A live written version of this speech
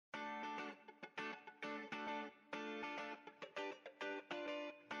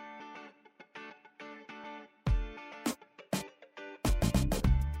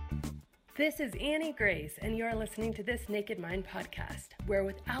This is Annie Grace, and you are listening to This Naked Mind podcast, where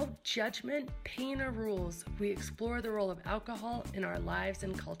without judgment, pain, or rules, we explore the role of alcohol in our lives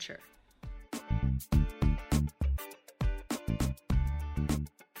and culture.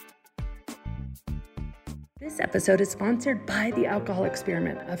 This episode is sponsored by The Alcohol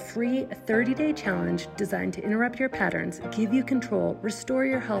Experiment, a free 30-day challenge designed to interrupt your patterns, give you control, restore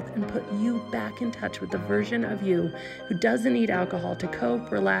your health, and put you back in touch with the version of you who doesn't need alcohol to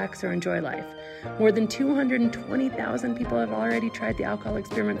cope, relax, or enjoy life. More than 220,000 people have already tried The Alcohol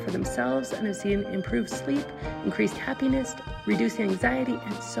Experiment for themselves and have seen improved sleep, increased happiness, reduced anxiety,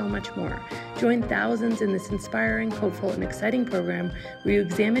 and so much more. Join thousands in this inspiring, hopeful, and exciting program where you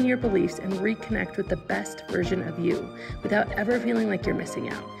examine your beliefs and reconnect with the best version of you without ever feeling like you're missing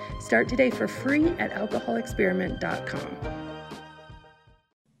out. Start today for free at alcoholexperiment.com.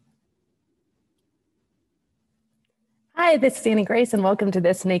 Hi, this is Annie Grace, and welcome to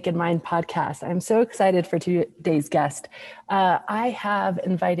This Naked Mind podcast. I'm so excited for today's guest. I have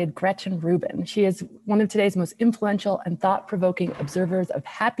invited Gretchen Rubin. She is one of today's most influential and thought-provoking observers of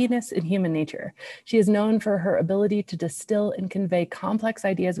happiness in human nature. She is known for her ability to distill and convey complex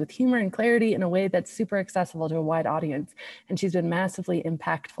ideas with humor and clarity in a way that's super accessible to a wide audience, and she's been massively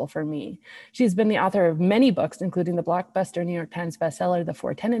impactful for me. She's been the author of many books, including the blockbuster New York Times bestseller, The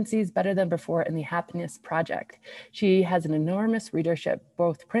Four Tendencies, Better Than Before, and The Happiness Project. She has an enormous readership,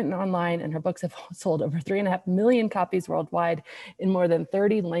 both print and online, and her books have sold over 3.5 million copies worldwide in more than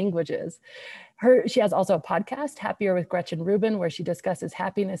 30 languages. She has also a podcast, Happier with Gretchen Rubin, where she discusses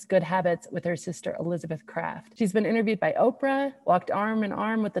happiness, good habits with her sister, Elizabeth Kraft. She's been interviewed by Oprah, walked arm in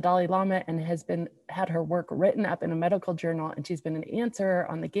arm with the Dalai Lama, and has had her work written up in a medical journal, and she's been an answerer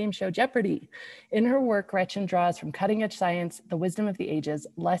on the game show Jeopardy! In her work, Gretchen draws from cutting-edge science, the wisdom of the ages,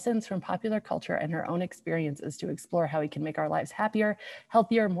 lessons from popular culture, and her own experiences to explore how we can make our lives happier,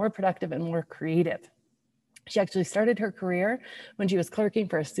 healthier, more productive, and more creative. She actually started her career when she was clerking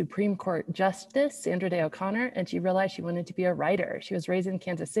for a Supreme Court Justice, Sandra Day O'Connor, and she realized she wanted to be a writer. She was raised in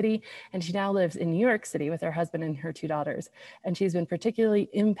Kansas City, and she now lives in New York City with her husband and her 2 daughters. And she's been particularly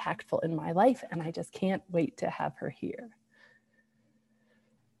impactful in my life, and I just can't wait to have her here.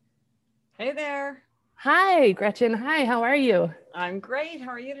 Hey there. Hi, Gretchen. Hi, how are you? I'm great. How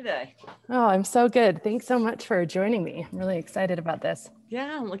are you today? Oh, I'm so good. Thanks so much for joining me. I'm really excited about this.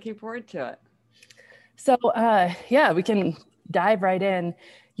 Yeah, I'm looking forward to it. So we can dive right in.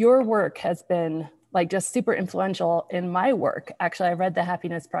 Your work has been just super influential in my work. Actually, I read The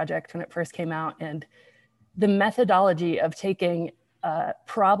Happiness Project when it first came out, and the methodology of taking a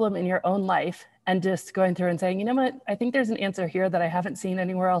problem in your own life and just going through and saying, you know what, I think there's an answer here that I haven't seen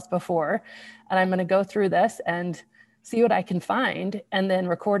anywhere else before. And I'm going to go through this and see what I can find. And then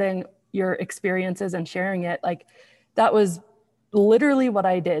recording your experiences and sharing it. That was literally what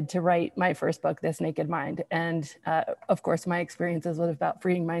I did to write my first book, This Naked Mind. And of course, my experiences was about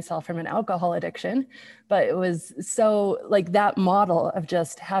freeing myself from an alcohol addiction. But it was so that model of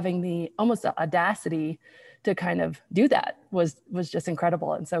just having the almost audacity to kind of do that was just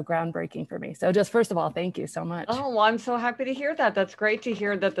incredible and so groundbreaking for me. So just first of all, thank you so much. Oh, well, I'm so happy to hear that. That's great to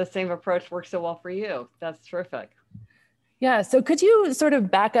hear that the same approach works so well for you. That's terrific. Yeah. So could you sort of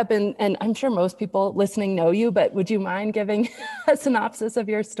back up and I'm sure most people listening know you, but would you mind giving a synopsis of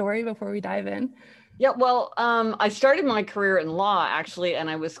your story before we dive in? Yeah, well, I started my career in law, actually, and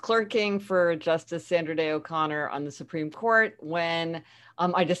I was clerking for Justice Sandra Day O'Connor on the Supreme Court when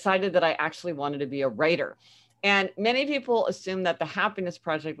I decided that I actually wanted to be a writer. And many people assume that The Happiness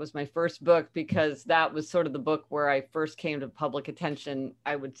Project was my first book because that was sort of the book where I first came to public attention,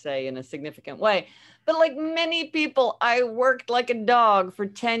 I would say, in a significant way. But like many people, I worked like a dog for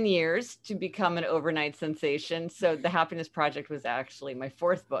 10 years to become an overnight sensation. So The Happiness Project was actually my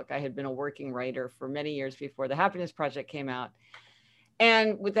fourth book. I had been a working writer for many years before The Happiness Project came out.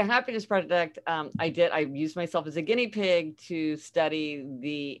 And with The Happiness Project, I used myself as a guinea pig to study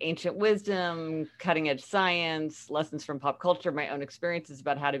the ancient wisdom, cutting edge science, lessons from pop culture, my own experiences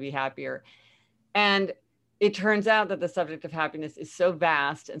about how to be happier. And it turns out that the subject of happiness is so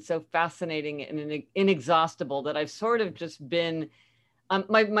vast and so fascinating and inexhaustible that I've sort of just been,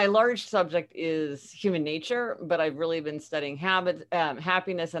 my large subject is human nature, but I've really been studying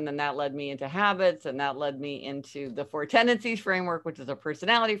happiness, and then that led me into habits, and that led me into the Four Tendencies framework, which is a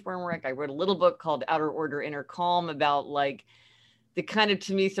personality framework. I wrote a little book called Outer Order, Inner Calm about the kind of,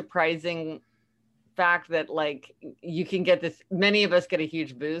 to me, surprising fact that you can get this, many of us get a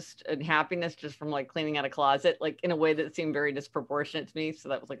huge boost in happiness just from cleaning out a closet, in a way that seemed very disproportionate to me. So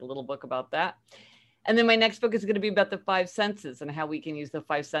that was a little book about that. And then my next book is going to be about the five senses and how we can use the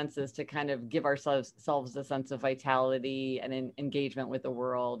five senses to kind of give ourselves a sense of vitality and engagement with the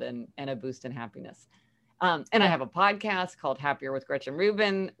world and a boost in happiness. And I have a podcast called Happier with Gretchen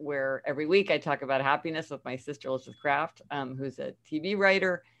Rubin, where every week I talk about happiness with my sister, Elizabeth Kraft, who's a TV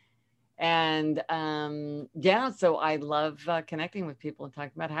writer. And so I love connecting with people and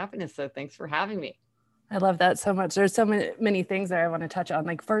talking about happiness. So thanks for having me. I love that so much. There's so many things that I want to touch on.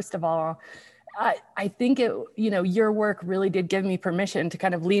 Like, first of all, I think your work really did give me permission to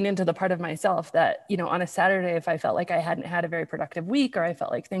kind of lean into the part of myself that, on a Saturday, if I felt like I hadn't had a very productive week or I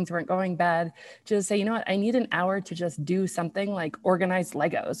felt like things weren't going bad, just say, you know what, I need an hour to just do something like organize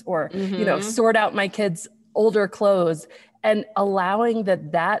Legos or, sort out my kids' older clothes, and allowing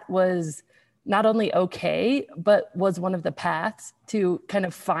that was not only okay, but was one of the paths to kind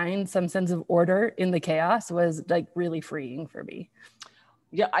of find some sense of order in the chaos was like really freeing for me.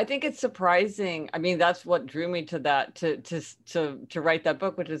 Yeah, I think it's surprising. I mean, that's what drew me to that, to write that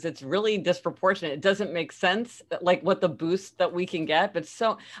book, which is it's really disproportionate. It doesn't make sense, like what the boost that we can get. But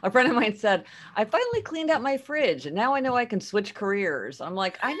so a friend of mine said, I finally cleaned out my fridge and now I know I can switch careers. I'm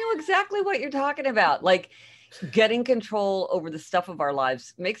like, I know exactly what you're talking about. Like, getting control over the stuff of our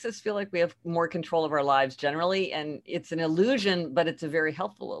lives makes us feel like we have more control of our lives generally. And it's an illusion, but it's a very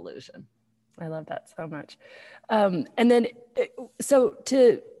helpful illusion. I love that so much. And then, so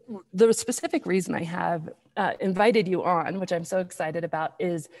to the specific reason I have invited you on, which I'm so excited about,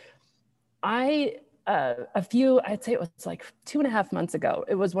 is I'd say it was like 2.5 months ago,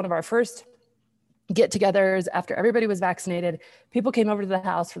 it was one of our first get-togethers after everybody was vaccinated. People came over to the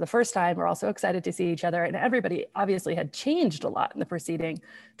house for the first time. We're all so excited to see each other. And everybody obviously had changed a lot in the preceding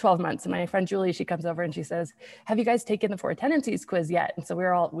 12 months. And my friend Julie, she comes over and she says, have you guys taken the 4 tendencies quiz yet? And so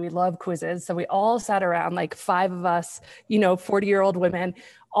we love quizzes. So we all sat around, like 5 of us, 40-year-old women,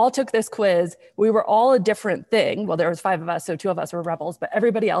 all took this quiz. We were all a different thing. Well, there was 5 of us, so 2 of us were rebels, but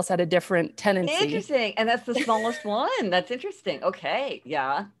everybody else had a different tendency. Interesting. And that's the smallest one. That's interesting. Okay.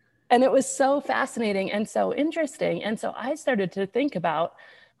 Yeah. And it was so fascinating and so interesting. And so I started to think about,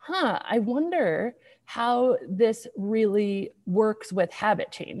 I wonder how this really works with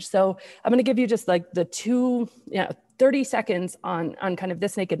habit change. So I'm going to give you just like the 30 seconds on kind of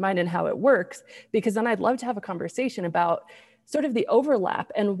This Naked Mind and how it works, because then I'd love to have a conversation about sort of the overlap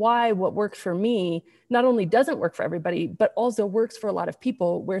and why what works for me not only doesn't work for everybody, but also works for a lot of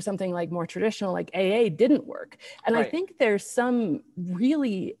people where something like more traditional, like AA, didn't work. And right. I think there's some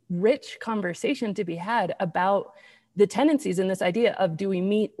really rich conversation to be had about the tendencies in this idea of, do we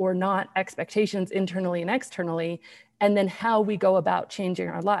meet or not expectations internally and externally, and then how we go about changing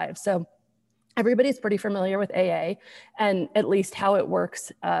our lives. So everybody's pretty familiar with AA and at least how it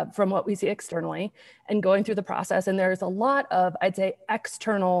works from what we see externally and going through the process. And there's a lot of, I'd say,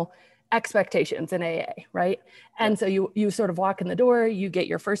 external expectations in AA, right? And so you sort of walk in the door, you get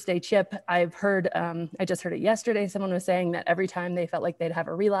your first day chip. I've heard, I just heard it yesterday, someone was saying that every time they felt like they'd have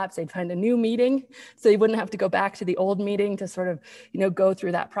a relapse, they'd find a new meeting. So you wouldn't have to go back to the old meeting to sort of, go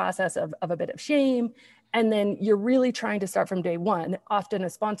through that process of a bit of shame. And then you're really trying to start from day one. Often a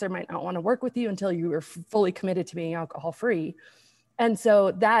sponsor might not want to work with you until you are fully committed to being alcohol-free. And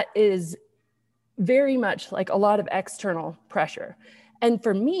so that is very much like a lot of external pressure. And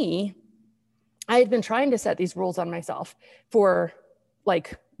for me, I had been trying to set these rules on myself for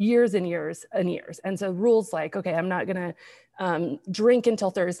like years and years and years. And so rules like, okay, I'm not gonna drink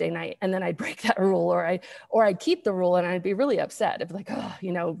until Thursday night, and then I'd break that rule, or I'd keep the rule and I'd be really upset. I'd be like,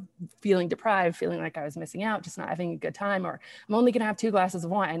 feeling deprived, feeling like I was missing out, just not having a good time, or I'm only gonna have 2 glasses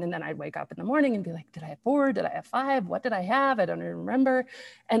of wine. And then I'd wake up in the morning and be like, did I have 4? Did I have 5? What did I have? I don't even remember.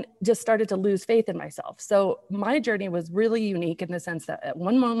 And just started to lose faith in myself. So my journey was really unique in the sense that at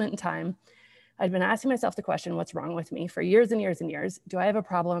one moment in time, I'd been asking myself the question, what's wrong with me, for years and years and years. Do I have a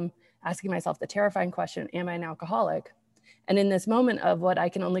problem? Asking myself the terrifying question, am I an alcoholic? And in this moment of what I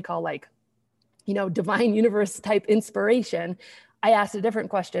can only call divine universe type inspiration, I asked a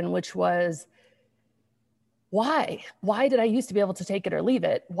different question, which was, why? Why did I used to be able to take it or leave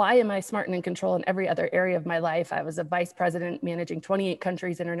it? Why am I smart and in control in every other area of my life? I was a vice president managing 28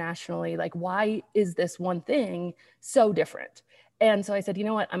 countries internationally. Like, why is this one thing so different? And so I said, you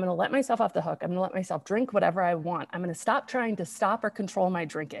know what, I'm going to let myself off the hook. I'm going to let myself drink whatever I want. I'm going to stop trying to stop or control my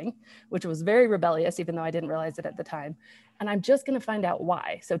drinking, which was very rebellious, even though I didn't realize it at the time. And I'm just going to find out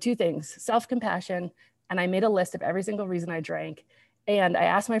why. So 2 things, self-compassion. And I made a list of every single reason I drank. And I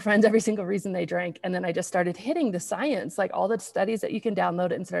asked my friends every single reason they drank. And then I just started hitting the science, like all the studies that you can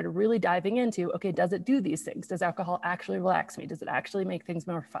download, and started really diving into, okay, does it do these things? Does alcohol actually relax me? Does it actually make things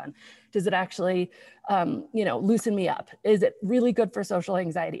more fun? Does it actually, loosen me up? Is it really good for social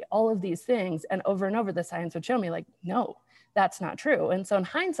anxiety? All of these things. And over, the science would show me like, no, that's not true. And so in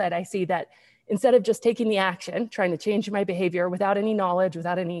hindsight, I see that instead of just taking the action, trying to change my behavior without any knowledge,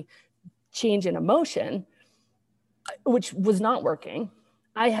 without any change in emotion, which was not working,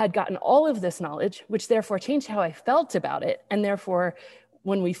 I had gotten all of this knowledge, which therefore changed how I felt about it. And therefore,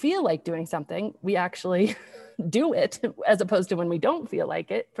 when we feel like doing something, we actually do it, as opposed to when we don't feel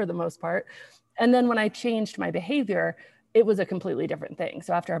like it, for the most part. And then when I changed my behavior, it was a completely different thing.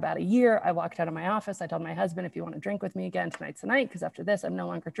 So after about a year, I walked out of my office. I told my husband, if you want to drink with me again, tonight's the night, because after this, I'm no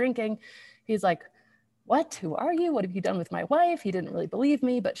longer drinking. He's like, what? Who are you? What have you done with my wife? He didn't really believe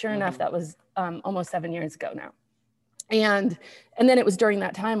me, but sure enough, that was almost 7 years ago now. And then it was during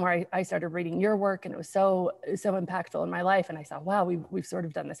that time where I started reading your work, and it was so impactful in my life. And I saw, wow, we've sort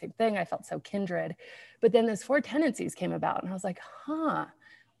of done the same thing. I felt so kindred. But then those 4 tendencies came about, and I was like,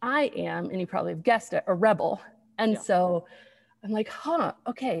 I am, and you probably have guessed it, a rebel. And so I'm like,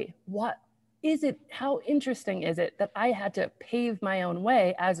 okay, what is it? How interesting is it that I had to pave my own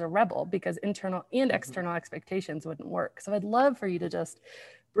way as a rebel because internal and external expectations wouldn't work? So I'd love for you to just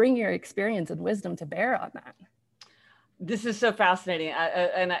bring your experience and wisdom to bear on that. This is so fascinating.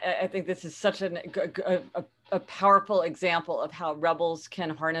 I think this is such a powerful example of how rebels can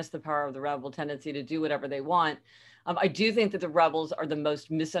harness the power of the rebel tendency to do whatever they want. I do think that the rebels are the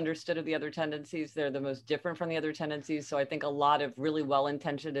most misunderstood of the other tendencies. They're the most different from the other tendencies. So I think a lot of really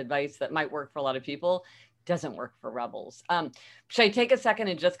well-intentioned advice that might work for a lot of people doesn't work for rebels. Should I take a second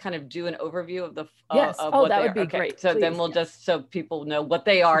and just kind of do an overview of the yes. of what that would be great. So Please. then we'll just, so people know what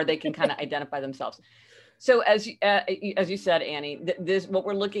they are, they can kind of identify themselves. So as you said, Annie, this what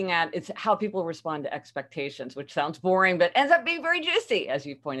we're looking at is how people respond to expectations, which sounds boring, but ends up being very juicy, as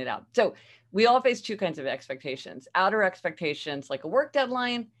you pointed out. So we all face 2 kinds of expectations: outer expectations, like a work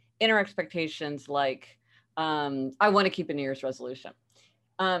deadline; inner expectations, like I want to keep a New Year's resolution.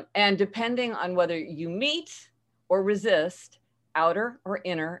 And depending on whether you meet or resist outer or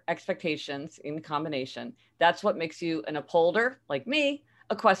inner expectations in combination, that's what makes you an upholder, like me,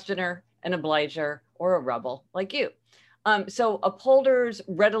 a questioner, an obliger, or a rebel like you. So upholders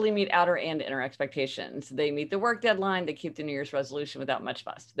readily meet outer and inner expectations. They meet the work deadline, they keep the New Year's resolution without much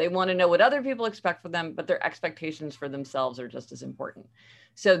fuss. They want to know what other people expect from them, but their expectations for themselves are just as important.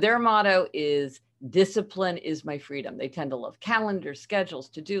 So their motto is, discipline is my freedom. They tend to love calendars, schedules,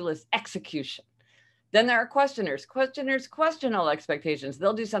 to-do lists, execution. Then there are questioners. Questioners question all expectations.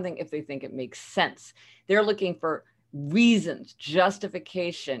 They'll do something if they think it makes sense. They're looking for reasons,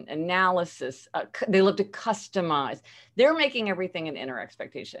 justification, analysis. They look to customize. They're making everything an inner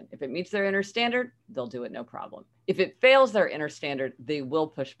expectation. If it meets their inner standard, they'll do it no problem. If it fails their inner standard, they will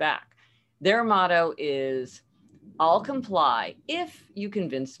push back. Their motto is, I'll comply if you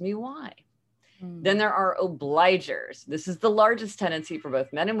convince me why. Then there are obligers. This is the largest tendency for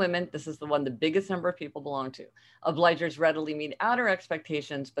both men and women. This is the one the biggest number of people belong to. Obligers readily meet outer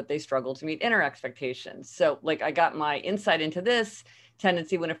expectations, but they struggle to meet inner expectations. So like I got my insight into this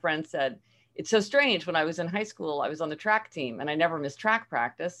tendency when a friend said, it's so strange, when I was in high school, I was on the track team and I never missed track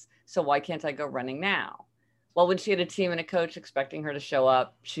practice. So why can't I go running now? Well, when she had a team and a coach expecting her to show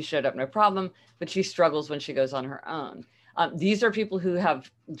up, she showed up no problem, but she struggles when she goes on her own. These are people who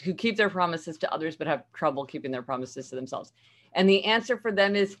keep their promises to others, but have trouble keeping their promises to themselves. And the answer for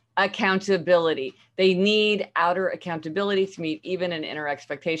them is accountability. They need outer accountability to meet even an inner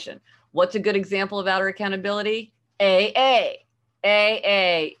expectation. What's a good example of outer accountability? AA.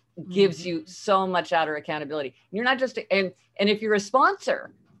 AA gives you so much outer accountability. You're not just, and if you're a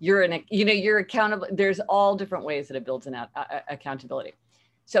sponsor, you're accountable. There's all different ways that it builds an accountability.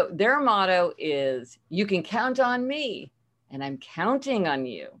 So their motto is, you can count on me, and I'm counting on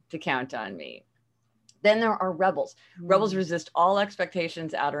you to count on me. Then there are rebels. Rebels resist all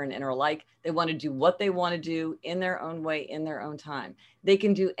expectations, outer and inner alike. They want to do what they want to do in their own way, in their own time. They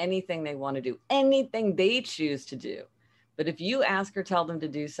can do anything they want to do, anything they choose to do. But if you ask or tell them to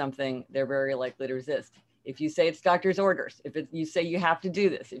do something, they're very likely to resist. If you say it's doctor's orders, you say you have to do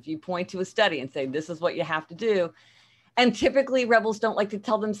this, if you point to a study and say this is what you have to do, and typically rebels don't like to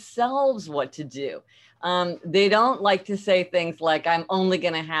tell themselves what to do. They don't like to say things like, I'm only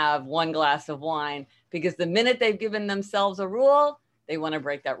going to have 1 glass of wine, because the minute they've given themselves a rule, they want to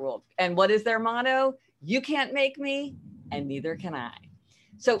break that rule. And what is their motto? You can't make me, and neither can I.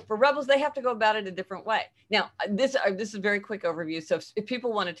 So for rebels, they have to go about it a different way. Now, this is a very quick overview. So if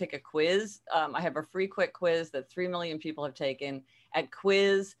people want to take a quiz, I have a free quick quiz that 3 million people have taken at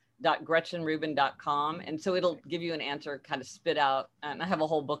quiz.gretchenrubin.com. And so it'll give you an answer kind of spit out. And I have a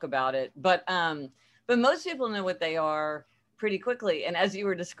whole book about it. But most people know what they are pretty quickly. And as you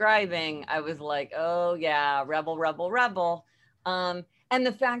were describing, I was like, oh yeah, rebel, rebel, rebel. And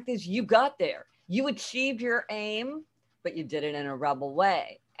the fact is you got there. You achieved your aim, but you did it in a rebel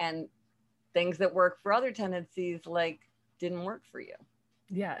way. And things that work for other tendencies like didn't work for you.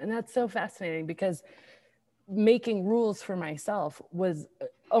 Yeah, and that's so fascinating because making rules for myself was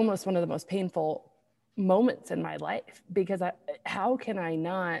almost one of the most painful moments in my life, because how can I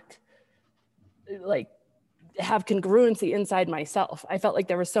not like have congruency inside myself? I felt like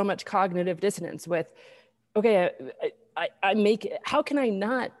there was so much cognitive dissonance with, okay, I make it, how can I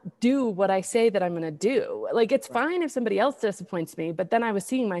not do what I say that I'm going to do? Like, it's fine if somebody else disappoints me, but then I was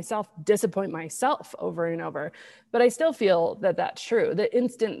seeing myself disappoint myself over and over. But I still feel that that's true. The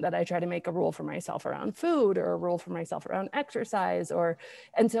instant that I try to make a rule for myself around food or a rule for myself around exercise,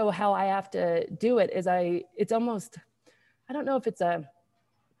 and so how I have to do it is it's almost, I don't know if it's a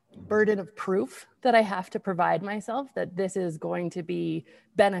burden of proof that I have to provide myself that this is going to be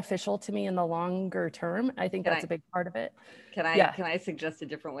beneficial to me in the longer term. I think that's a big part of it. Can I suggest a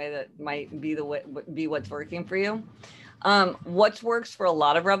different way that might be what's working for you? What works for a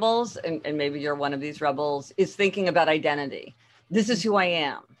lot of rebels, and maybe you're one of these rebels, is thinking about identity. This is who I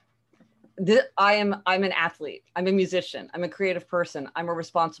am. I'm an athlete. I'm a musician. I'm a creative person. I'm a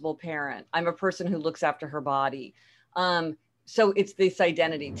responsible parent. I'm a person who looks after her body. So it's this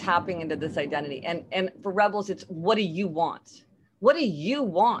identity, tapping into this identity. And for rebels, it's, what do you want? What do you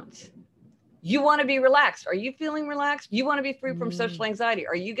want? You want to be relaxed. Are you feeling relaxed? You want to be free from social anxiety.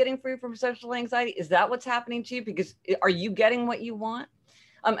 Are you getting free from social anxiety? Is that what's happening to you? Because are you getting what you want?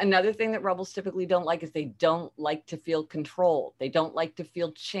 Another thing that rebels typically don't like is they don't like to feel controlled. They don't like to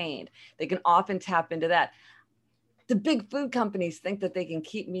feel chained. They can often tap into that. The big food companies think that they can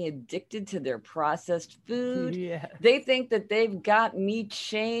keep me addicted to their processed food. Yes. They think that they've got me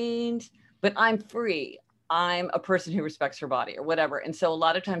chained, but I'm free. I'm a person who respects her body or whatever. And so a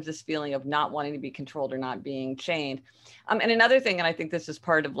lot of times this feeling of not wanting to be controlled or not being chained. And another thing, and I think this is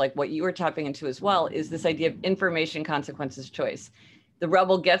part of like what you were tapping into as well, is this idea of information, consequences, choice. The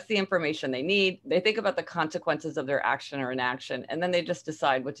rebel gets the information they need. They think about the consequences of their action or inaction, and then they just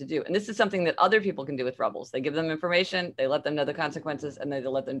decide what to do. And this is something that other people can do with rebels. They give them information, they let them know the consequences, and they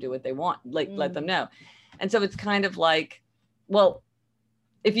let them do what they want, let them know. And so it's kind of like, well,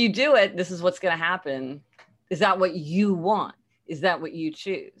 if you do it, this is what's going to happen. Is that what you want? Is that what you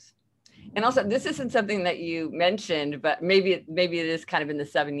choose? And also, this isn't something that you mentioned, but maybe it is kind of in the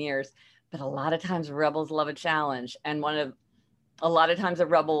 7 years, but a lot of times rebels love a challenge. And a lot of times a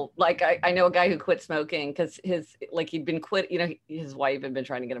rebel, like I know a guy who quit smoking because he'd been his wife had been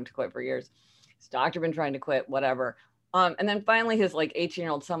trying to get him to quit for years. His doctor been trying to quit, whatever. And then finally his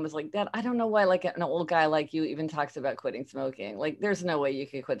 18-year-old son was like, Dad, I don't know why like an old guy like you even talks about quitting smoking. Like, there's no way you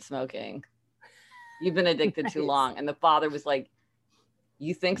could quit smoking. You've been addicted too long. And the father was like,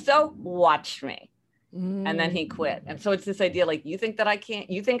 you think so? Watch me. And then he quit. And so it's this idea, like, you think that I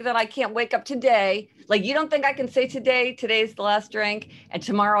can't wake up today. Like, you don't think I can say today's the last drink and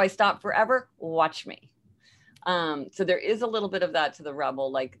tomorrow I stop forever? Watch me. So there is a little bit of that to the rebel,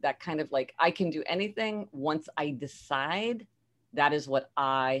 like that kind of like, I can do anything once I decide that is what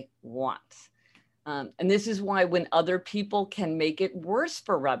I want. And this is why when other people can make it worse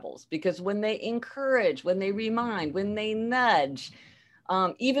for rebels, because when they encourage, when they remind, when they nudge,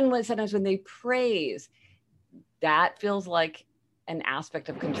 even sometimes when they praise, that feels like an aspect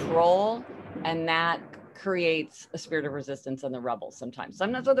of control, and that creates a spirit of resistance in the rebel sometimes.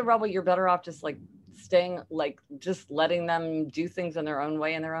 Sometimes with the rebel, you're better off just like staying, like just letting them do things in their own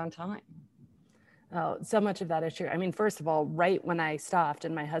way in their own time. Oh, so much of that is true. I mean, first of all, right when I stopped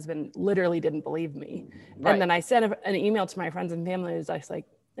and my husband literally didn't believe me. Right. And then I sent an email to my friends and family. I was like,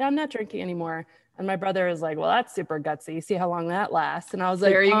 yeah, I'm not drinking anymore. And my brother is like, well, that's super gutsy. See how long that lasts. And I was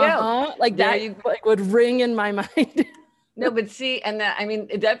like, there you go. Like there that like would ring in my mind. No, but see, and that, I mean,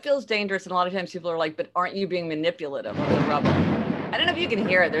 that feels dangerous. And a lot of times people are like, but aren't you being manipulative of the rebel? I don't know if you can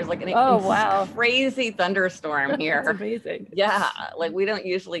hear it. There's like an crazy thunderstorm here. That's amazing. Yeah. Like we don't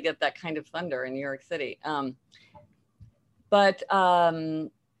usually get that kind of thunder in New York City. But yeah,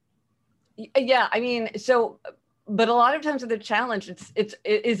 I mean, so, but a lot of times with the challenge,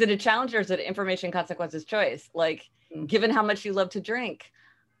 is it a challenge or is it information, consequences, choice? Like, given how much you love to drink,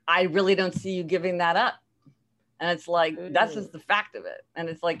 I really don't see you giving that up. And it's like, that's Ooh. just the fact of it. And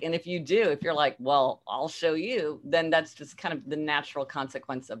it's like, and if you do, if you're like, well, I'll show you, then that's just kind of the natural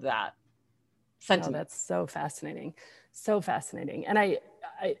consequence of that sentiment. Oh, that's so fascinating. So fascinating. And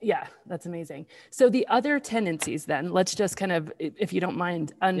yeah, that's amazing. So the other tendencies then, let's just kind of, if you don't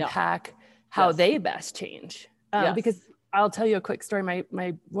mind, unpack how Yes. they best change. Yes. Because I'll tell you a quick story.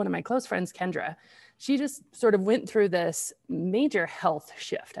 One of my close friends, Kendra, she just sort of went through this major health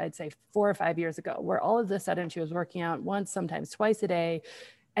shift, I'd say 4 or 5 years ago, where all of a sudden she was working out once, sometimes twice a day.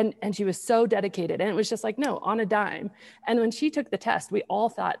 And she was so dedicated, and it was just like, no, on a dime. And when she took the test, we all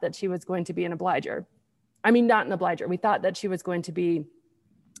thought that she was going to be an obliger. I mean, not an obliger. We thought that she was going to be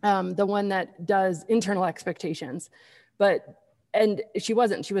the one that does internal expectations, and she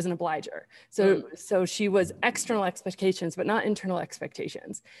wasn't. She was an obliger. So she was external expectations, but not internal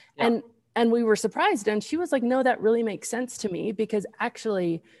expectations. Yeah. And we were surprised. And she was like, no, that really makes sense to me, because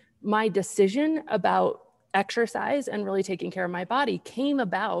actually my decision about exercise and really taking care of my body came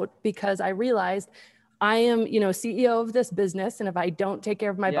about because I realized I am, CEO of this business. And if I don't take care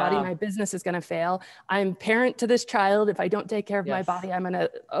of my body, my business is going to fail. I'm parent to this child. If I don't take care of my body, I'm going to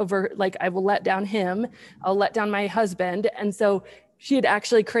I will let down him. I'll let down my husband. And so she had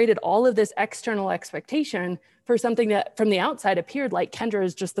actually created all of this external expectation for something that from the outside appeared like Kendra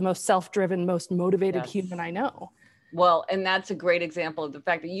is just the most self-driven, most motivated human I know. Well, and that's a great example of the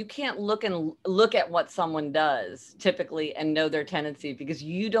fact that you can't look at what someone does typically and know their tendency, because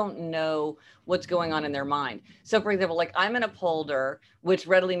you don't know what's going on in their mind. So for example, like I'm an upholder, which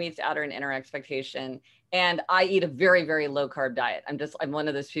readily meets outer and inner expectation. And I eat a very, very low carb diet. I'm one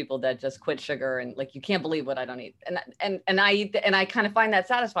of those people that just quit sugar, and like, you can't believe what I don't eat. And I eat, and I kind of find that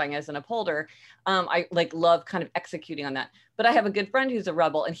satisfying as an upholder. I like love kind of executing on that. But I have a good friend who's a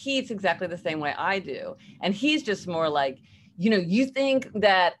rebel, and he eats exactly the same way I do. And he's just more like, you think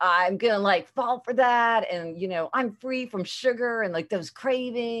that I'm going to like fall for that. And, I'm free from sugar and like those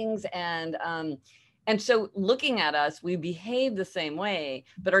cravings. And so looking at us, we behave the same way,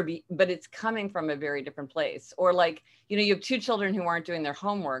 but it's coming from a very different place. Or like, you have 2 children who aren't doing their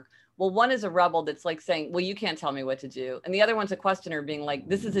homework. Well, one is a rebel that's like saying, well, you can't tell me what to do. And the other one's a questioner being like,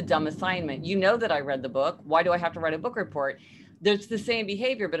 this is a dumb assignment. You know that I read the book. Why do I have to write a book report? There's the same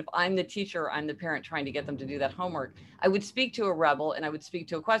behavior, but if I'm the teacher, I'm the parent trying to get them to do that homework, I would speak to a rebel and I would speak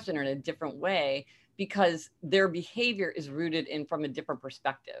to a questioner in a different way, because their behavior is rooted in from a different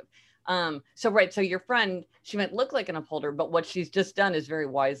perspective. So your friend, she might look like an upholder, but what she's just done is very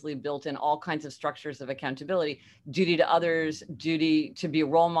wisely built in all kinds of structures of accountability, duty to others, duty to be a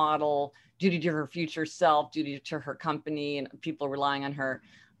role model, duty to her future self, duty to her company and people relying on her,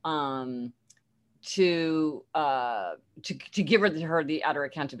 to give her the outer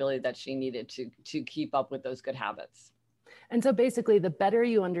accountability that she needed to keep up with those good habits. And so basically, the better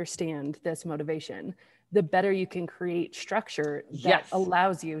you understand this motivation, the better you can create structure that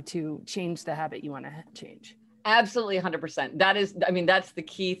allows you to change the habit you want to change. Absolutely, 100%. That's the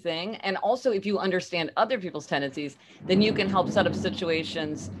key thing. And also, if you understand other people's tendencies, then you can help set up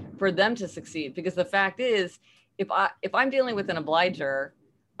situations for them to succeed. Because the fact is, if I'm dealing with an obliger,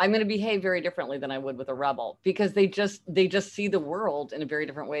 I'm going to behave very differently than I would with a rebel, because they just see the world in a very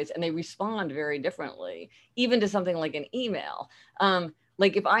different ways, and they respond very differently, even to something like an email.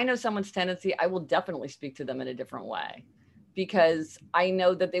 Like if I know someone's tendency, I will definitely speak to them in a different way, because I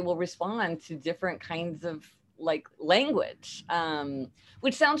know that they will respond to different kinds of like language,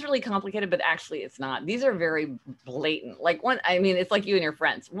 which sounds really complicated, but actually it's not. These are very blatant. It's like you and your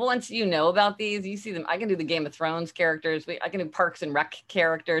friends. Once you know about these, you see them. I can do the Game of Thrones characters. I can do Parks and Rec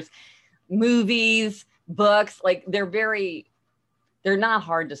characters, movies, books. Like they're not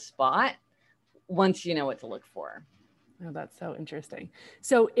hard to spot once you know what to look for. Oh, that's so interesting.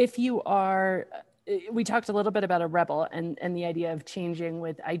 So if you are, we talked a little bit about a rebel and the idea of changing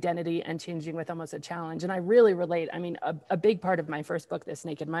with identity and changing with almost a challenge. And I really relate. I mean, a big part of my first book, This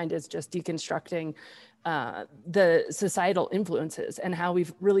Naked Mind, is just deconstructing the societal influences and how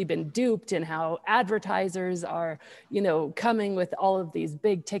we've really been duped, and how advertisers are, coming with all of these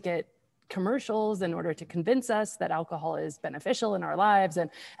big ticket commercials in order to convince us that alcohol is beneficial in our lives, and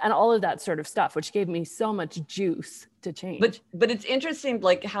all of that sort of stuff, which gave me so much juice to change. But it's interesting,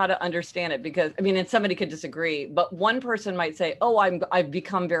 like how to understand it, because and somebody could disagree, but one person might say, oh, I've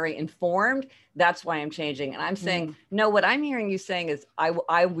become very informed, that's why I'm changing. And I'm saying, no, what I'm hearing you saying is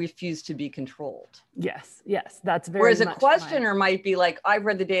I refuse to be controlled. Yes, that's very Whereas a questioner might be like, I've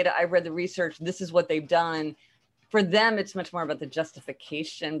read the data, I've read the research, this is what they've done. For them, it's much more about the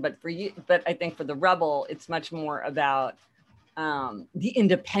justification, but I think for the rebel, it's much more about the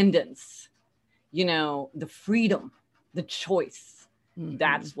independence, the freedom, the choice. Mm-hmm.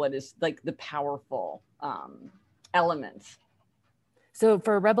 That's what is like the powerful elements. So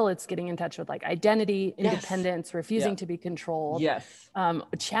for a rebel, it's getting in touch with like identity, Yes. independence, refusing to be controlled. Yes.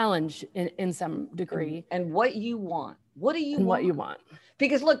 Challenge in some degree. And what you want. What do you and want? What you want.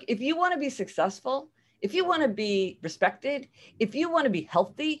 Because look, if you want to be successful, if you want to be respected, if you want to be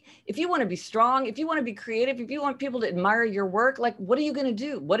healthy, if you want to be strong, if you want to be creative, if you want people to admire your work, like, what are you going to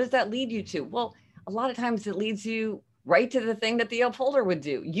do? What does that lead you to? Well, a lot of times it leads you right to the thing that the upholder would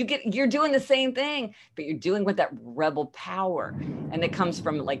do. You're doing the same thing, but you're doing with that rebel power. And it comes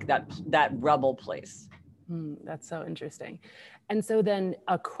from like that rebel place. That's so interesting. And so then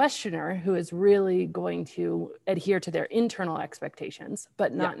a questioner who is really going to adhere to their internal expectations,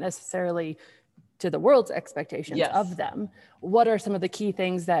 but not necessarily to the world's expectations of them. What are some of the key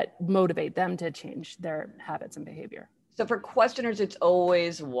things that motivate them to change their habits and behavior? So for questioners, it's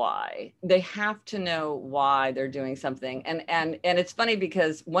always why. They have to know why they're doing something. And it's funny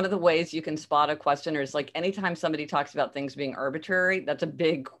because one of the ways you can spot a questioner is like anytime somebody talks about things being arbitrary, that's a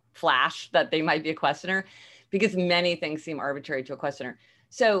big flash that they might be a questioner, because many things seem arbitrary to a questioner.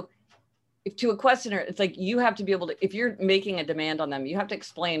 So if to a questioner, it's like you have to be able to, if you're making a demand on them, you have to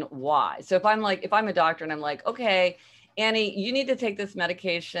explain why. So if I'm a doctor and I'm like, okay, Annie, you need to take this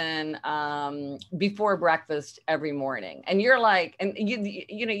medication before breakfast every morning. And you're like, and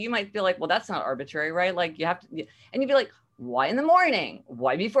you might feel like, well, that's not arbitrary, right? Like you have to, and you'd be like, why in the morning?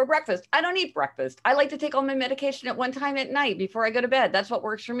 Why before breakfast? I don't eat breakfast. I like to take all my medication at one time at night before I go to bed. That's what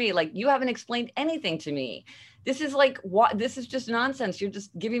works for me. Like you haven't explained anything to me. This is like, what? This is just nonsense. You're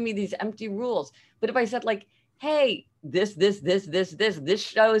just giving me these empty rules. But if I said like, hey, this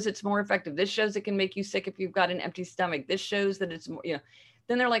shows it's more effective. This shows it can make you sick if you've got an empty stomach. This shows that it's more,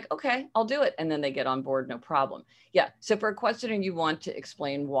 then they're like, okay, I'll do it. And then they get on board, no problem. Yeah. So for a questioner, you want to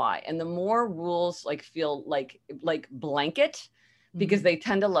explain why. And the more rules like feel like blanket, because they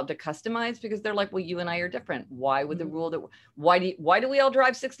tend to love to customize, because they're like, well, you and I are different. Why would the rule that, why do we all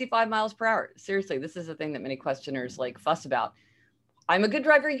drive 65 miles per hour? Seriously, this is a thing that many questioners like fuss about. I'm a good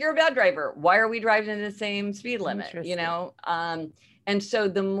driver, you're a bad driver. Why are we driving in the same speed limit? And so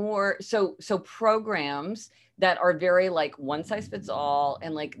the more, so programs that are very like one size fits all,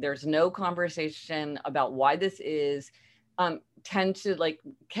 and like there's no conversation about why this is, tend to like,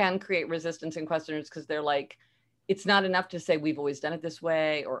 can create resistance in questioners, because they're like, it's not enough to say we've always done it this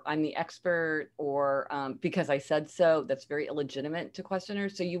way, or I'm the expert, or because I said so. That's very illegitimate to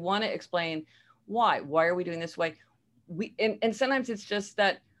questioners. So you want to explain why are we doing this way? And sometimes it's just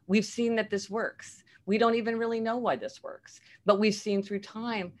that we've seen that this works. We don't even really know why this works, but we've seen through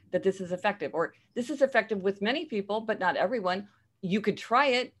time that this is effective, or this is effective with many people, but not everyone. You could try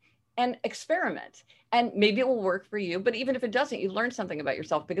it and experiment, and maybe it will work for you. But even if it doesn't, you learn something about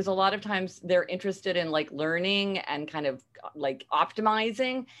yourself, because a lot of times they're interested in like learning and kind of like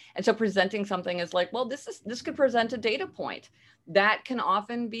optimizing. And so presenting something is like, well, this could present a data point that can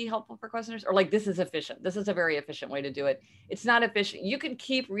often be helpful for questioners, or like, this is efficient. This is a very efficient way to do it. It's not efficient. You can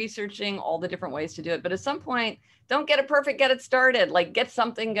keep researching all the different ways to do it, but at some point, don't get it perfect, get it started, like get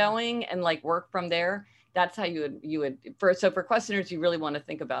something going and like work from there. That's how you would, for questioners, you really want to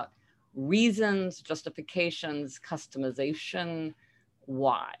think about reasons, justifications, customization,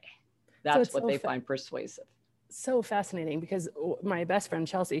 why. That's what they find persuasive. So fascinating, because my best friend,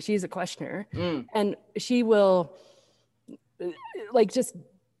 Chelsea, she's a questioner, and she will like just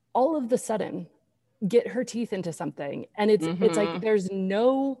all of the sudden get her teeth into something. And it's like, there's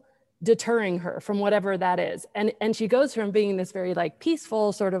no deterring her from whatever that is. And she goes from being this very like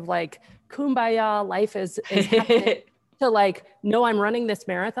peaceful sort of like kumbaya, life is happening, to like, no, I'm running this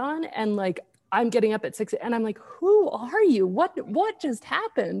marathon, and like, I'm getting up at 6, and I'm like, who are you? What just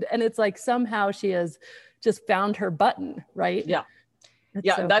happened? And it's like, somehow she has just found her button, right? Yeah.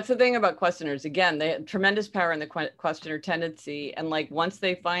 That's the thing about questioners. Again, they have tremendous power in the questioner tendency. And like, once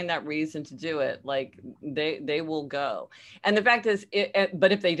they find that reason to do it, like they will go. And the fact is,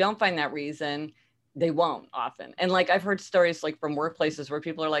 but if they don't find that reason, they won't often. And like, I've heard stories like from workplaces where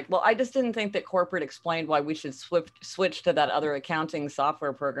people are like, well, I just didn't think that corporate explained why we should switch to that other accounting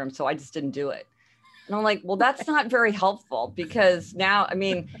software program. So I just didn't do it. And I'm like, well, that's not very helpful, because now, I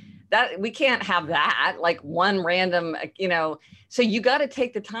mean, that we can't have that like one random, so you got to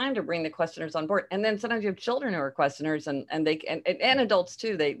take the time to bring the questioners on board. And then sometimes you have children who are questioners, and adults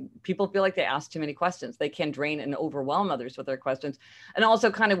too. People feel like they ask too many questions. They can drain and overwhelm others with their questions. And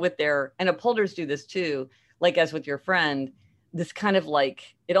also kind of with and upholders do this too, like as with your friend, this kind of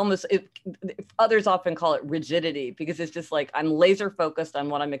like, others often call it rigidity, because it's just like, I'm laser focused on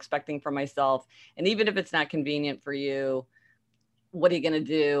what I'm expecting from myself. And even if it's not convenient for you, what are you going to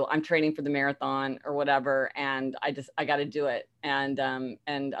do? I'm training for the marathon or whatever. And I got to do it. And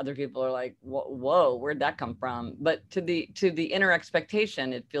other people are like, whoa, where'd that come from? But to the inner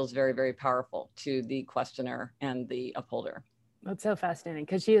expectation, it feels very, very powerful to the questioner and the upholder. That's so fascinating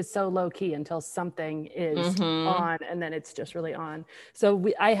because she is so low key until something is on, and then it's just really on. So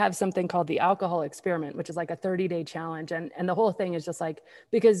I have something called the alcohol experiment, which is like a 30-day challenge. And the whole thing is just like,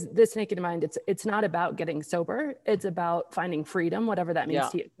 because this Naked Mind, it's not about getting sober. It's about finding freedom, whatever that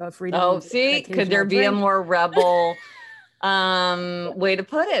means to you. Freedom. Oh, see, could there be a more rebel way to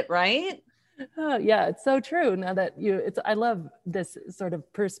put it, right? Oh, yeah, it's so true. Now that I love this sort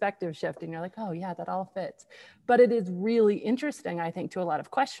of perspective shift, and you're like, oh yeah, that all fits. But it is really interesting, I think, to a lot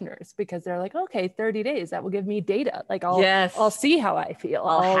of questioners, because they're like, okay, 30 days, that will give me data. Like I'll see how I feel.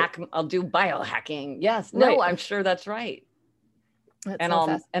 I'll do biohacking. Yes. No, right. I'm sure that's right.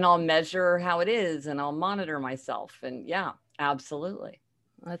 I'll measure how it is, and I'll monitor myself. And yeah, absolutely.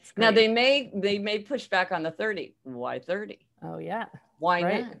 That's great. Now they may push back on the 30. Why 30? Oh yeah. Why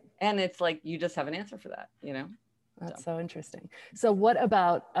not? And it's like, you just have an answer for that, That's so interesting. So what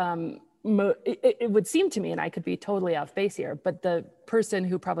about, it would seem to me, and I could be totally off base here, but the person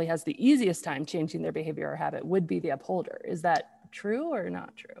who probably has the easiest time changing their behavior or habit would be the upholder. Is that true or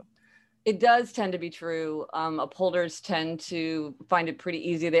not true? It does tend to be true. Upholders tend to find it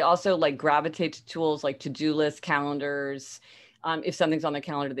pretty easy. They also like gravitate to tools like to-do lists, calendars. If something's on the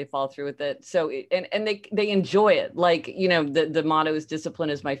calendar, they follow through with it. So, and they enjoy it. Like, the motto is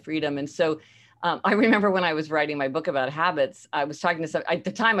discipline is my freedom. And so I remember when I was writing my book about habits, I was talking to at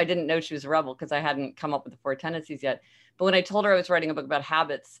the time, I didn't know she was a rebel because I hadn't come up with the 4 tendencies yet. But when I told her I was writing a book about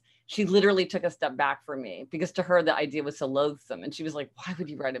habits, she literally took a step back from me, because to her, the idea was so loathsome. And she was like, why would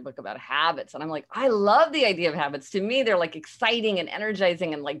you write a book about habits? And I'm like, I love the idea of habits. To me, they're like exciting and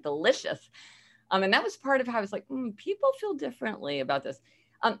energizing and like delicious. And that was part of how I was like, people feel differently about this.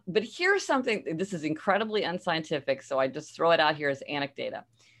 But here's something, this is incredibly unscientific, so I just throw it out here as anecdata.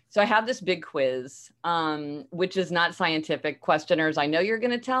 So I have this big quiz, which is not scientific. Questioners, I know you're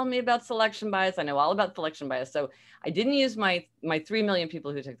going to tell me about selection bias. I know all about selection bias. So I didn't use my 3 million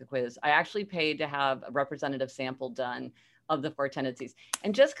people who took the quiz. I actually paid to have a representative sample done of the 4 tendencies.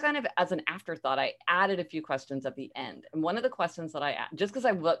 And just kind of as an afterthought, I added a few questions at the end. And one of the questions that just because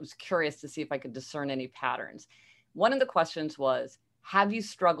I was curious to see if I could discern any patterns, one of the questions was, have you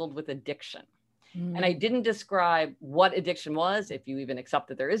struggled with addiction? And I didn't describe what addiction was, if you even accept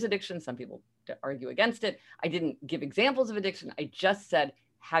that there is addiction. Some people argue against it. I didn't give examples of addiction. I just said,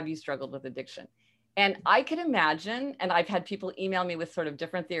 have you struggled with addiction? And I can imagine, and I've had people email me with sort of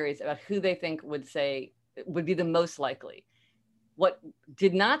different theories about who they think would be the most likely. What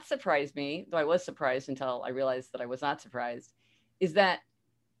did not surprise me, though I was surprised until I realized that I was not surprised, is that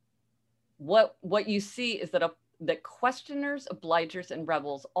what you see is that that questioners, obligers, and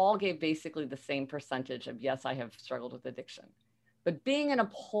rebels all gave basically the same percentage of, yes, I have struggled with addiction. But being an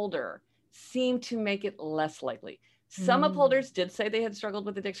upholder seemed to make it less likely. Some upholders did say they had struggled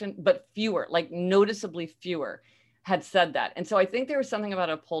with addiction, but fewer, like noticeably fewer, had said that. And so I think there was something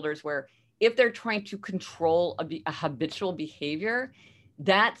about upholders where if they're trying to control a habitual behavior,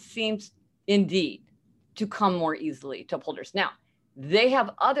 that seems indeed to come more easily to upholders. Now, they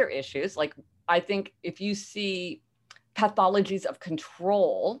have other issues. Like, I think if you see pathologies of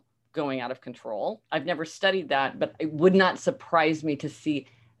control going out of control, I've never studied that, but it would not surprise me to see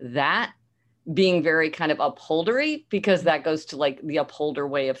that being very kind of upholdery, because that goes to like the upholder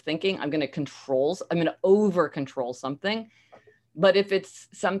way of thinking. I'm going to over control something. But if it's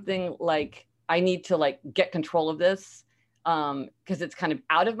something like, I need to like get control of this because it's kind of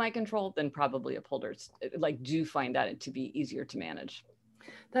out of my control, then probably upholders like do find that to be easier to manage.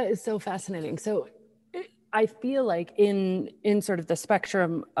 That is so fascinating. So I feel like in sort of the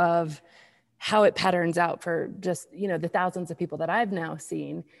spectrum of how it patterns out for just, the thousands of people that I've now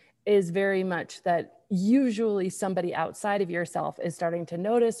seen, is very much that usually somebody outside of yourself is starting to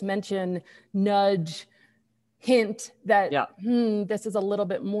notice, mention, nudge, hint that this is a little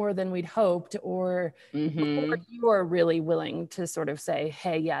bit more than we'd hoped, or you're really willing to sort of say,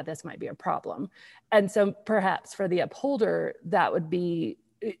 hey, yeah, this might be a problem. And so perhaps for the upholder, that would be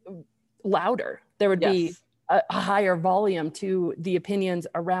louder. There would be a higher volume to the opinions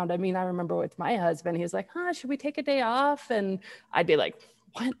around. I mean, I remember with my husband, he was like, should we take a day off? And I'd be like,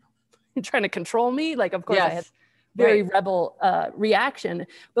 what? You're trying to control me? Like, of course, I had very rebel reaction,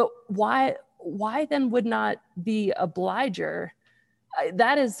 but why then would not the obliger,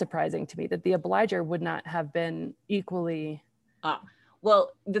 that is surprising to me, that the obliger would not have been equally.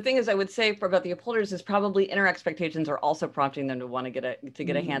 Well, the thing is, I would say about the upholders is probably inner expectations are also prompting them to want to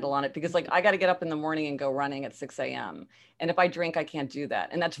get a handle on it, because like I got to get up in the morning and go running at 6 a.m. And if I drink, I can't do that.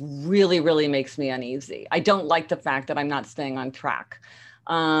 And that's really, really makes me uneasy. I don't like the fact that I'm not staying on track.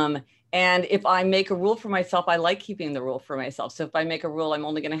 And if I make a rule for myself, I like keeping the rule for myself. So if I make a rule, I'm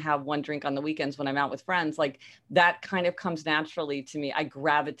only going to have one drink on the weekends when I'm out with friends, like that kind of comes naturally to me. I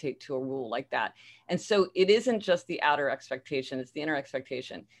gravitate to a rule like that. And so it isn't just the outer expectation, it's the inner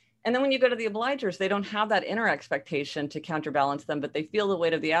expectation. And then when you go to the obligers, they don't have that inner expectation to counterbalance them, but they feel the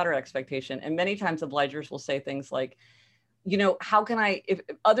weight of the outer expectation. And many times obligers will say things like, you know, how can I, if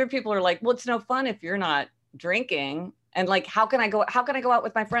other people are like, well, it's no fun if you're not drinking. And like, how can I go out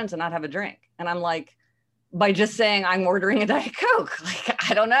with my friends and not have a drink? And I'm like, by just saying I'm ordering a Diet Coke. Like,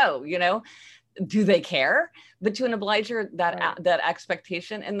 I don't know, you know, do they care? But to an obliger, that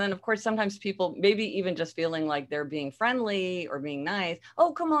expectation. And then of course, sometimes people maybe even just feeling like they're being friendly or being nice.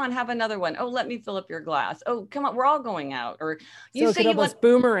 Oh, come on, have another one. Oh, let me fill up your glass. Oh, come on, we're all going out. Or you say you want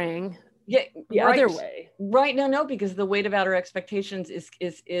boomerang. Yeah, the other way. Right. No, because the weight of outer expectations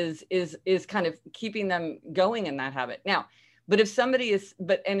is kind of keeping them going in that habit. Now, but if somebody is,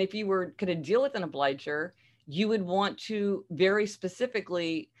 and if you were going to deal with an obliger, you would want to very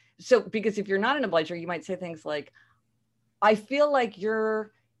specifically, so because if you're not an obliger, you might say things like, I feel like you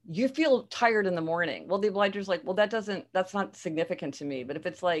feel tired in the morning. Well, the obliger's like, well, that's not significant to me. But if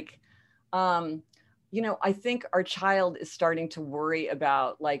it's like, you know, I think our child is starting to worry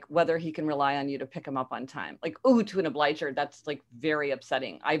about like whether he can rely on you to pick him up on time. Like, oh, to an obliger, that's like very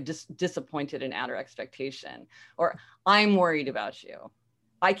upsetting. I've just disappointed in outer expectation. Or I'm worried about you.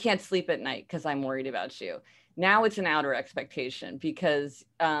 I can't sleep at night because I'm worried about you. Now it's an outer expectation because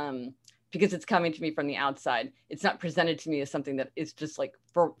it's coming to me from the outside. It's not presented to me as something that is just like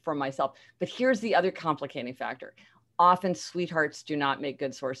for myself. But here's the other complicating factor. Often sweethearts do not make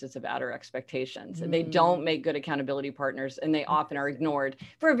good sources of outer expectations, and they don't make good accountability partners, and they often are ignored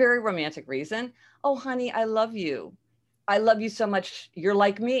for a very romantic reason. Oh, honey, I love you. I love you so much. You're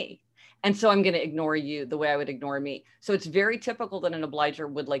like me. And so I'm going to ignore you the way I would ignore me. So it's very typical that an obliger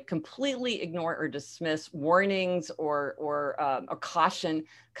would like completely ignore or dismiss warnings or a caution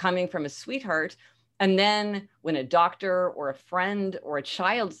coming from a sweetheart. And then when a doctor or a friend or a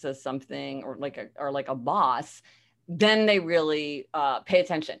child says something, or like a boss, then they really pay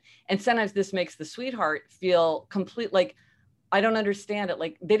attention. And sometimes this makes the sweetheart feel complete, like, I don't understand it.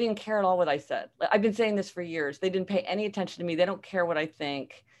 Like they didn't care at all what I said. I've been saying this for years. They didn't pay any attention to me. They don't care what I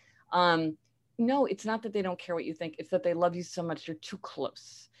think. No, it's not that they don't care what you think. It's that they love you so much. You're too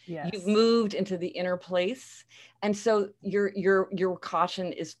close. Yes. You've moved into the inner place. And so your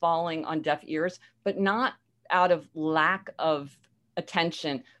caution is falling on deaf ears, but not out of lack of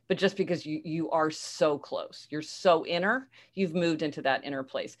attention, but just because you are so close. You're so inner, you've moved into that inner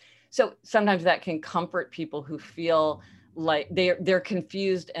place. So sometimes that can comfort people who feel like they're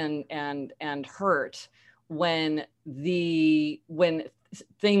confused and hurt when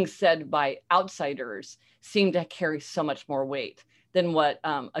things said by outsiders seem to carry so much more weight than what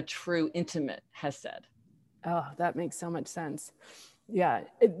a true intimate has said. Oh, that makes so much sense. Yeah,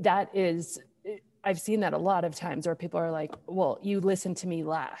 I've seen that a lot of times where people are like, well, you listen to me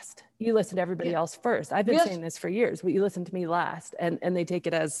last. You listen to everybody else first. I've been saying this for years, but you listen to me last. And they take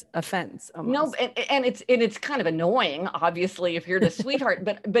it as offense almost. No, and it's kind of annoying, obviously, if you're the sweetheart,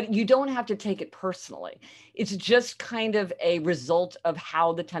 but you don't have to take it personally. It's just kind of a result of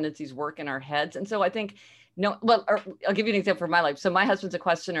how the tendencies work in our heads. And so I think, I'll give you an example from my life. So my husband's a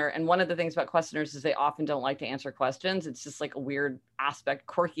questioner. And one of the things about questioners is they often don't like to answer questions. It's just like a weird aspect,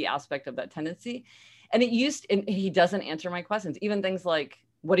 quirky aspect of that tendency. And he doesn't answer my questions, even things like,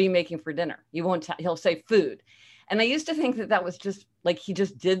 what are you making for dinner? He'll say food. And I used to think that was just like, he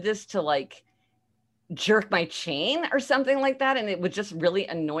just did this to like jerk my chain or something like that. And it would just really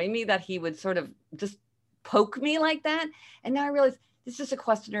annoy me that he would sort of just poke me like that. And now I realize, it's just a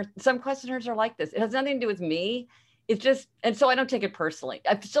questioner. Some questioners are like this. It has nothing to do with me. It's just, and so I don't take it personally.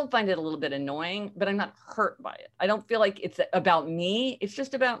 I still find it a little bit annoying, but I'm not hurt by it. I don't feel like it's about me. It's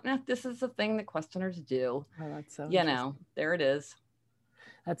just about, this is the thing that questioners do. Oh, that's so there it is.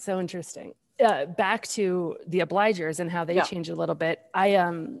 That's so interesting. Back to the obligers and how they change a little bit. I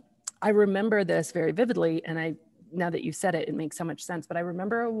remember this very vividly. And now that you said it, it makes so much sense. But I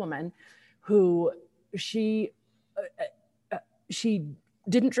remember a woman who she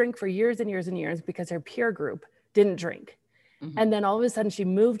didn't drink for years and years and years because her peer group didn't drink. Mm-hmm. And then all of a sudden she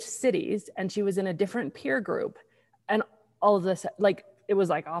moved cities and she was in a different peer group. And all of this, like it was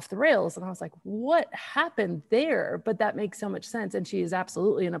like off the rails. And I was like, what happened there? But that makes so much sense. And she is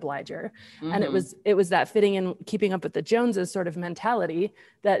absolutely an obliger. And it was that fitting in, keeping up with the Joneses sort of mentality,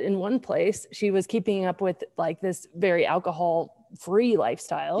 that in one place she was keeping up with like this very alcohol free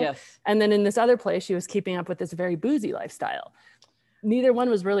lifestyle. Yes. And then in this other place, she was keeping up with this very boozy lifestyle. Neither one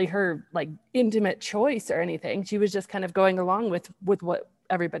was really her like intimate choice or anything. She was just kind of going along with what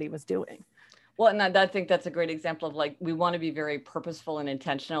everybody was doing. Well, and I think that's a great example of like, we want to be very purposeful and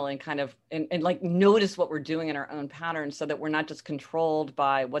intentional and kind of, and like notice what we're doing in our own patterns, so that we're not just controlled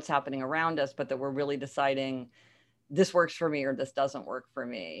by what's happening around us, but that we're really deciding this works for me or this doesn't work for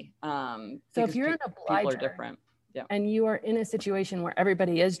me. So if you're an obliger, people are different. Yeah. And you are in a situation where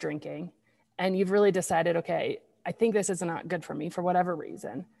everybody is drinking and you've really decided, okay, I think this is not good for me for whatever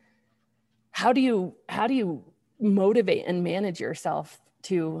reason. How do you motivate and manage yourself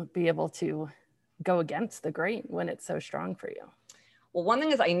to be able to go against the grain when it's so strong for you? Well, one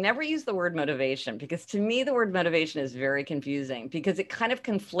thing is I never use the word motivation, because to me, the word motivation is very confusing, because it kind of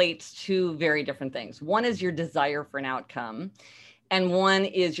conflates two very different things. One is your desire for an outcome, and one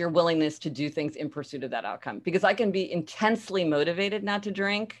is your willingness to do things in pursuit of that outcome. Because I can be intensely motivated not to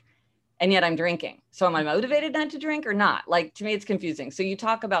drink, and yet I'm drinking. So am I motivated not to drink or not? Like, to me, it's confusing. So you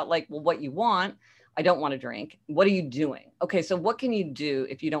talk about like, well, what you want. I don't want to drink. What are you doing? Okay, so what can you do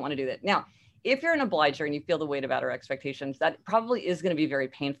if you don't want to do that? Now, if you're an obliger and you feel the weight of outer expectations, that probably is going to be very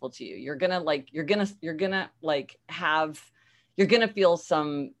painful to you. You're going to feel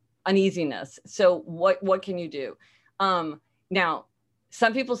some uneasiness. So what can you do? Now,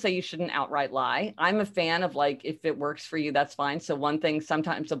 some people say you shouldn't outright lie. I'm a fan of like, if it works for you, that's fine. So one thing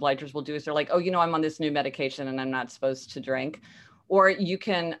sometimes obligers will do is they're like, oh, I'm on this new medication and I'm not supposed to drink. Or you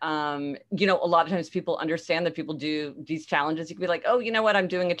can, a lot of times people understand that people do these challenges. You can be like, oh, you know what, I'm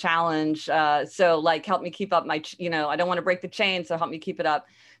doing a challenge. So like, help me keep up my, I don't want to break the chain, so help me keep it up.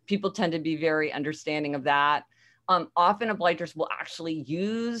 People tend to be very understanding of that. Often obligers will actually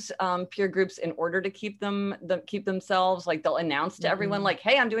use peer groups in order to keep themselves. Like they'll announce to everyone like,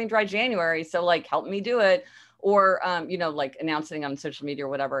 hey, I'm doing dry January, so like help me do it. Or, like announcing on social media or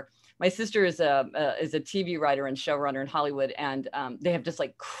whatever. My sister is a TV writer and showrunner in Hollywood, and they have just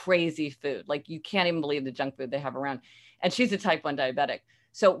like crazy food. Like you can't even believe the junk food they have around. And she's a type 1 diabetic.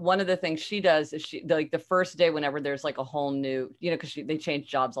 So one of the things she does is the first day, whenever there's like a whole new, because they change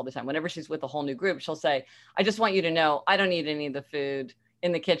jobs all the time. Whenever she's with a whole new group, she'll say, I just want you to know, I don't eat any of the food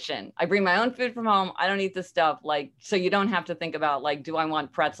in the kitchen. I bring my own food from home. I don't eat this stuff. Like, so you don't have to think about like, do I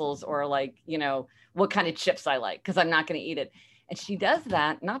want pretzels or like, what kind of chips I like, because I'm not going to eat it. And she does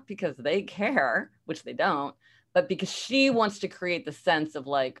that, not because they care, which they don't, but because she wants to create the sense of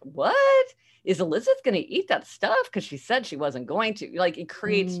like, what? Is Elizabeth going to eat that stuff? Because she said she wasn't going to. Like, it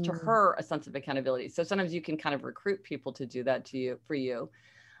creates to her a sense of accountability. So sometimes you can kind of recruit people to do that for you.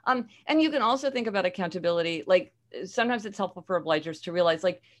 And you can also think about accountability. Like sometimes it's helpful for obligers to realize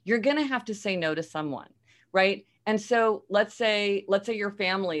like, you're going to have to say no to someone, right? And so let's say your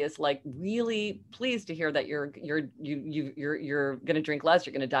family is like really pleased to hear that you're going to drink less,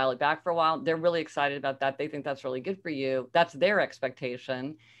 you're going to dial it back for a while. They're really excited about that. They think that's really good for you. That's their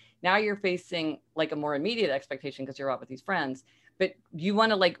expectation. Now you're facing like a more immediate expectation because you're out with these friends, but you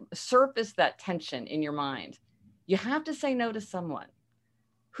want to like surface that tension in your mind. You have to say no to someone.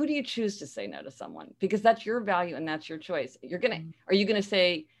 Who do you choose to say no to someone? Because that's your value and that's your choice. Are you going to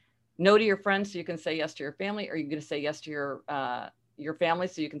say no to your friends so you can say yes to your family? Or are you going to say yes to your family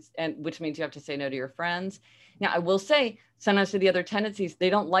so you can, and which means you have to say no to your friends? Now, I will say sometimes to the other tendencies, they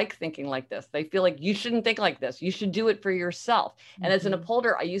don't like thinking like this. They feel like you shouldn't think like this. You should do it for yourself. And as an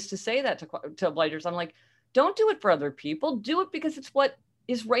upholder, I used to say that to obligers. I'm like, don't do it for other people. Do it because it's what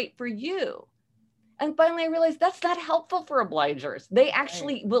is right for you. And finally, I realized that's not helpful for obligers. They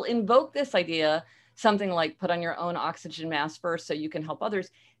actually will invoke this idea, something like put on your own oxygen mask first so you can help others.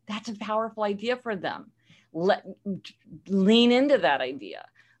 That's a powerful idea for them. Lean into that idea.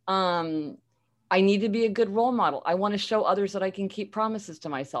 I need to be a good role model. I want to show others that I can keep promises to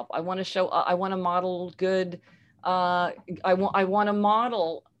myself. I want to model good. I want to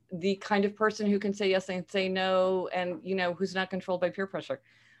model the kind of person who can say yes and say no, and who's not controlled by peer pressure.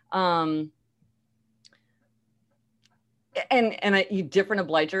 Different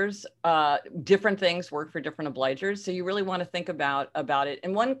obligers, different things work for different obligers. So you really want to think about it.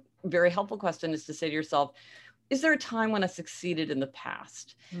 And one very helpful question is to say to yourself, is there a time when I succeeded in the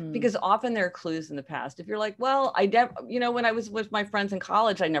past? Because often there are clues in the past. If you're like, well, when I was with my friends in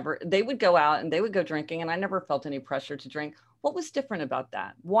college, they would go out and they would go drinking and I never felt any pressure to drink. What was different about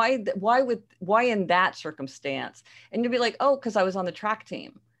that? Why in that circumstance? And you'd be like, oh, because I was on the track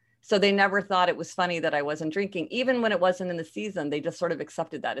team. So they never thought it was funny that I wasn't drinking. Even when it wasn't in the season, they just sort of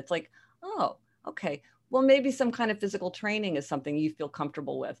accepted that. It's like, oh, okay. Well, maybe some kind of physical training is something you feel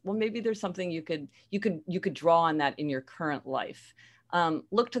comfortable with. Well, maybe there's something you could draw on that in your current life.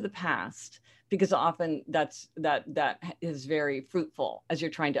 Look to the past, because often that is very fruitful as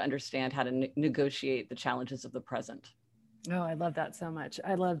you're trying to understand how to negotiate the challenges of the present. Oh, I love that so much.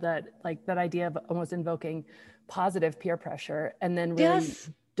 I love that, like that idea of almost invoking positive peer pressure and then really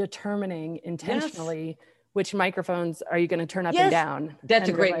determining intentionally which microphones are you going to turn up and down. That's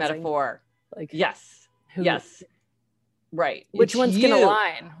a great metaphor. Like, right. Which one's going to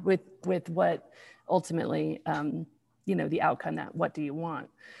align with what ultimately, the outcome, that what do you want?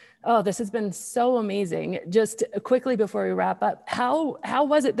 Oh, this has been so amazing. Just quickly before we wrap up, how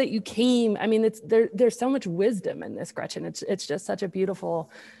was it that you came? I mean, there's so much wisdom in this, Gretchen. It's just such a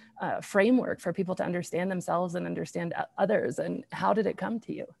beautiful framework for people to understand themselves and understand others. And how did it come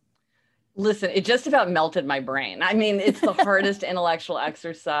to you? Listen, it just about melted my brain. I mean, it's the hardest intellectual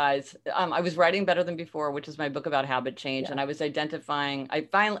exercise. I was writing Better Than Before, which is my book about habit change. And I was identifying,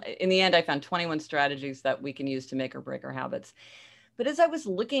 in the end, I found 21 strategies that we can use to make or break our habits. But as I was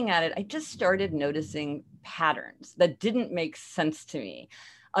looking at it, I just started noticing patterns that didn't make sense to me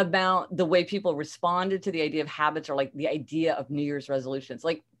about the way people responded to the idea of habits, or like the idea of New Year's resolutions.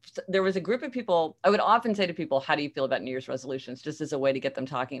 Like, there was a group of people, I would often say to people, how do you feel about New Year's resolutions? Just as a way to get them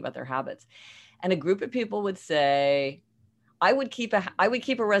talking about their habits. And a group of people would say, I would keep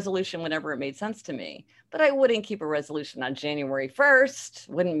a resolution whenever it made sense to me, but I wouldn't keep a resolution on January 1st,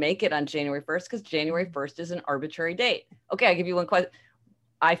 wouldn't make it on January 1st, because January 1st is an arbitrary date. Okay, I give you one question.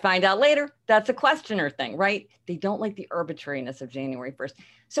 I find out later, that's a questioner thing, right? They don't like the arbitrariness of January 1st.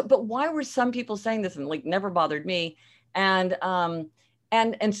 So, but why were some people saying this? And like, never bothered me. And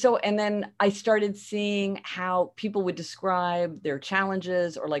then I started seeing how people would describe their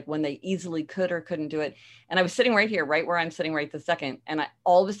challenges, or like when they easily could or couldn't do it. And I was sitting right here, right where I'm sitting right this second. And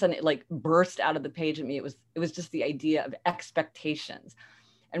all of a sudden it like burst out of the page at me. It was just the idea of expectations.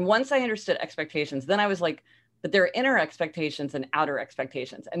 And once I understood expectations, then I was like, but there are inner expectations and outer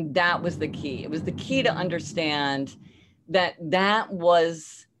expectations. And that was the key. It was the key to understand that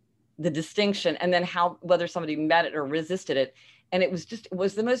was the distinction. And then whether somebody met it or resisted it. And it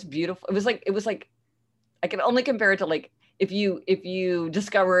was the most beautiful. It was like, I can only compare it to like, if you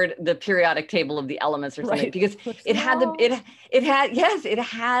discovered the periodic table of the elements or something, because it had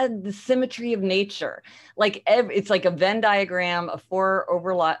the symmetry of nature. Like it's like a Venn diagram of 4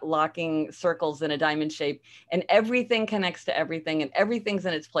 overlocking circles in a diamond shape, and everything connects to everything, and everything's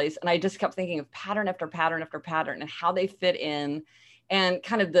in its place. And I just kept thinking of pattern after pattern after pattern, and how they fit in, and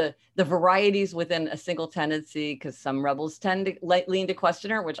kind of the varieties within a single tendency, because some rebels tend to lean to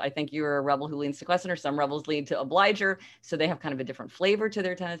questioner, which I think you're a rebel who leans to questioner. Some rebels lean to obliger. So they have kind of a different flavor to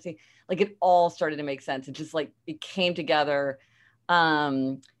their tendency. Like, it all started to make sense. It just like, it came together.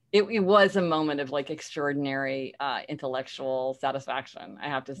 It was a moment of like extraordinary intellectual satisfaction, I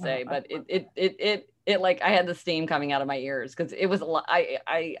have to say. But it like, I had the steam coming out of my ears, because it was a lot.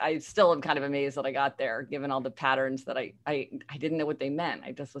 I still am kind of amazed that I got there, given all the patterns that I didn't know what they meant.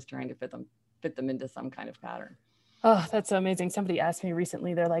 I just was trying to fit them into some kind of pattern. Oh, that's so amazing. Somebody asked me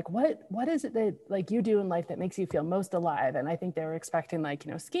recently, they're like, what is it that like you do in life that makes you feel most alive? And I think they were expecting like,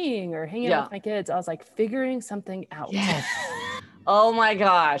 skiing or hanging out with my kids. I was like, figuring something out. Yes. Oh my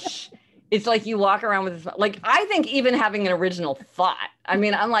gosh. It's like you walk around with this, like, I think even having an original thought. I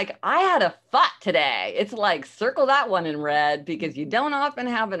mean, I'm like, I had a thought today. It's like, circle that one in red, because you don't often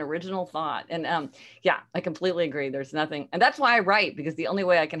have an original thought. And I completely agree. There's nothing. And that's why I write, because the only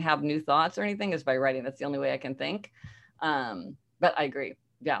way I can have new thoughts or anything is by writing. That's the only way I can think. But I agree.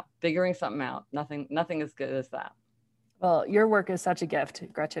 Yeah. Figuring something out. Nothing as good as that. Well, your work is such a gift,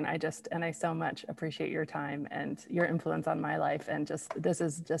 Gretchen. I so much appreciate your time and your influence on my life. And this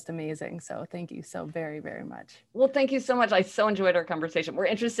is just amazing. So thank you so very, very much. Well, thank you so much. I so enjoyed our conversation. We're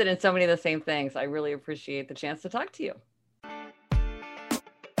interested in so many of the same things. I really appreciate the chance to talk to you.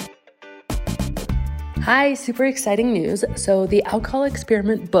 Hi, super exciting news. So the Alcohol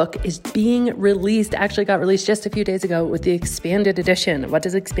Experiment book is being released, actually got released just a few days ago with the expanded edition. What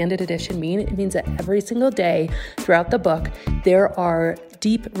does expanded edition mean? It means that every single day throughout the book, there are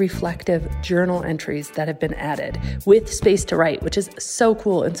deep reflective journal entries that have been added with space to write, which is so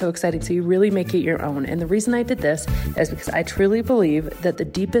cool and so exciting. So you really make it your own. And the reason I did this is because I truly believe that the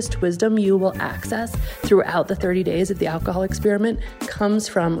deepest wisdom you will access throughout the 30 days of the Alcohol Experiment comes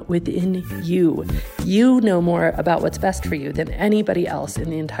from within you. You know more about what's best for you than anybody else in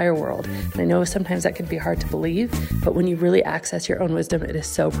the entire world. And I know sometimes that can be hard to believe, but when you really access your own wisdom, it is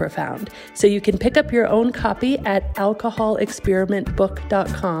so profound. So you can pick up your own copy at alcoholexperimentbook.com.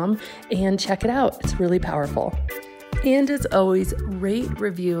 www.thenakedmind.com and check it out. It's really powerful. And as always, rate,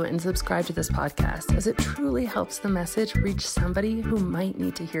 review, and subscribe to this podcast, as it truly helps the message reach somebody who might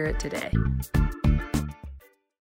need to hear it today.